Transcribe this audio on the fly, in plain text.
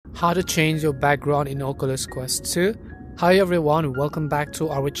how to change your background in Oculus Quest 2. Hi everyone, welcome back to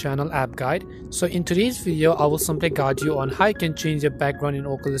our channel App Guide. So in today's video, I will simply guide you on how you can change your background in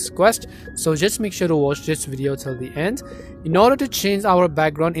Oculus Quest. So just make sure to watch this video till the end. In order to change our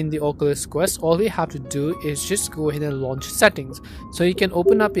background in the Oculus Quest, all we have to do is just go ahead and launch settings. So you can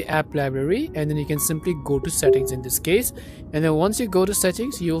open up the app library and then you can simply go to settings in this case. And then once you go to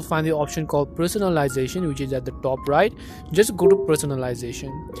settings, you will find the option called personalization, which is at the top right. Just go to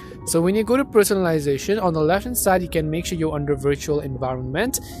personalization. So when you go to personalization, on the left hand side, you can make sure you're under virtual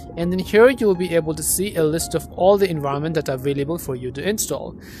environment, and then here you will be able to see a list of all the environments that are available for you to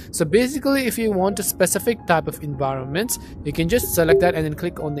install. So basically, if you want a specific type of environment, you can just select that and then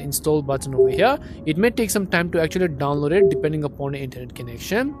click on the install button over here. It may take some time to actually download it depending upon the internet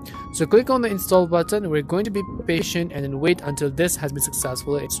connection. So click on the install button. We're going to be patient and then wait until this has been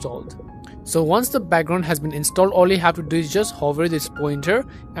successfully installed. So once the background has been installed, all you have to do is just hover this pointer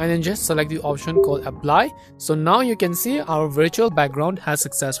and then just select the option called apply. So now you can see our virtual background has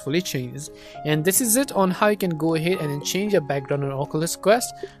successfully changed. And this is it on how you can go ahead and then change your background on Oculus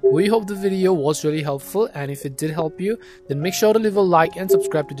Quest. We hope the video was really helpful, and if it did help you, then make sure to leave a like and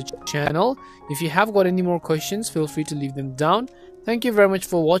subscribe to the channel. If you have got any more questions, feel free to leave them down. Thank you very much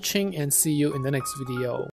for watching and see you in the next video.